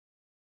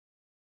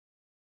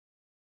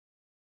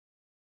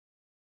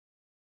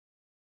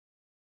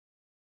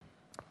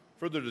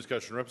Further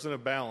discussion.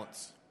 Representative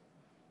Ballance.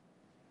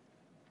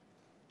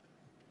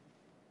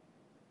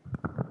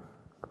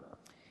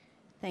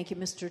 Thank you,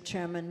 Mr.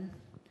 Chairman.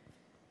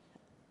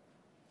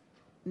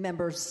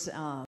 Members,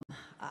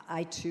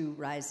 I too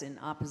rise in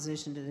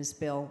opposition to this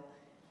bill.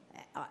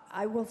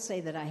 I will say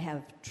that I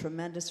have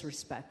tremendous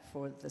respect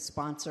for the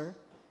sponsor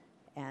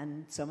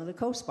and some of the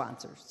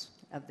co-sponsors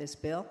of this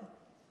bill.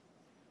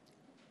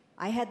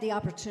 I had the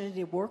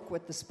opportunity to work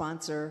with the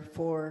sponsor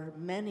for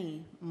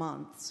many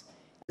months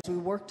as we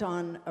worked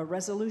on a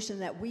resolution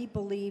that we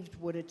believed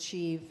would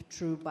achieve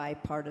true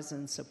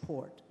bipartisan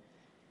support.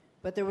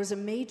 But there was a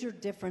major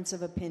difference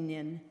of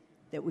opinion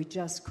that we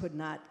just could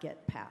not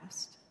get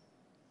past.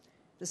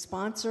 The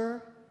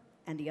sponsor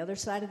and the other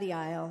side of the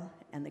aisle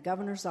and the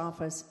governor's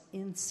office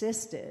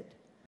insisted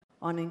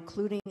on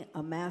including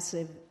a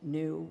massive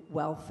new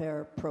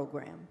welfare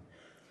program.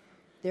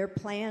 Their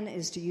plan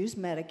is to use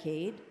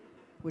Medicaid,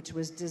 which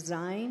was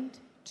designed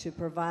to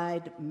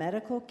provide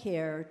medical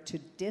care to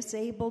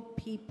disabled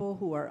people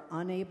who are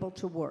unable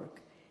to work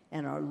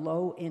and are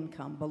low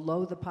income,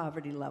 below the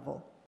poverty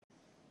level.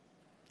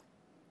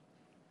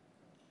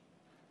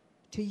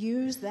 To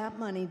use that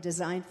money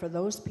designed for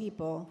those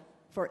people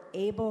for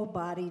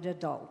able-bodied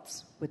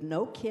adults with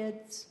no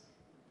kids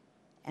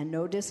and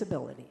no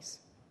disabilities.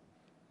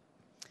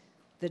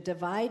 The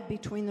divide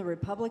between the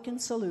Republican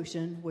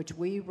solution, which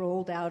we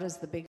rolled out as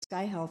the Big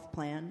Sky Health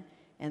Plan,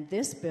 and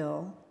this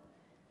bill,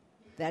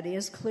 that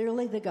is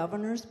clearly the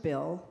governor's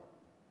bill,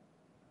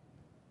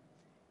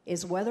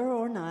 is whether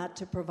or not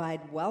to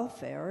provide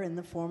welfare in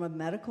the form of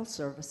medical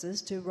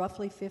services to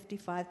roughly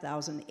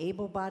 55,000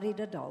 able-bodied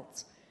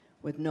adults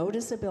with no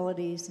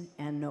disabilities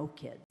and no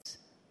kids.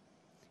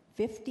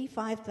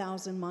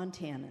 55,000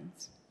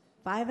 Montanans,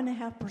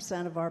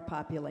 5.5% of our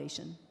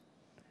population,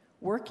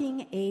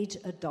 working-age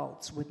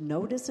adults with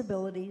no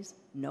disabilities,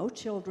 no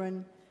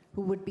children,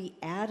 who would be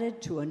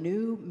added to a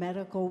new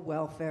medical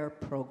welfare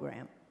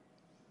program.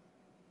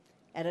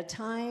 At a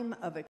time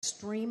of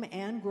extreme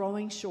and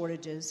growing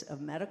shortages of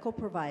medical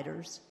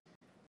providers,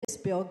 this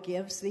bill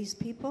gives these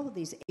people,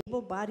 these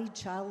able-bodied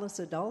childless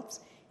adults,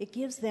 it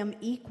gives them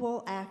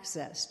equal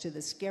access to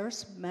the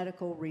scarce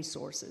medical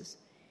resources,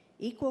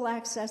 equal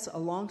access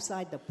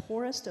alongside the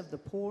poorest of the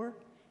poor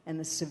and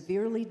the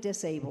severely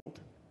disabled,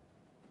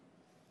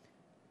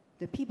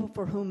 the people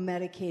for whom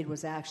Medicaid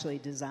was actually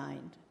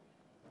designed.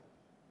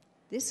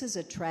 This is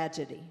a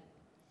tragedy,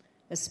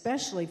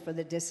 especially for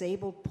the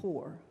disabled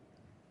poor,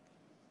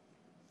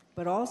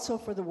 but also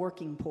for the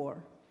working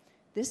poor.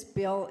 This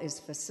bill is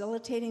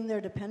facilitating their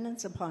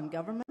dependence upon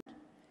government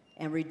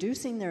and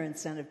reducing their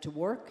incentive to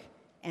work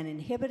and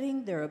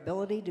inhibiting their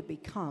ability to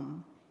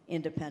become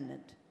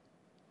independent.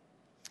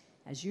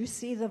 As you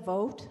see the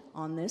vote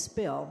on this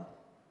bill,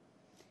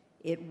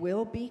 it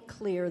will be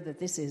clear that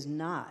this is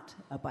not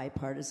a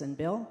bipartisan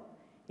bill.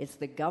 It's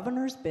the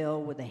governor's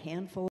bill with a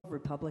handful of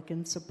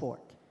Republican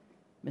support.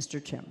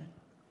 Mr. Chairman.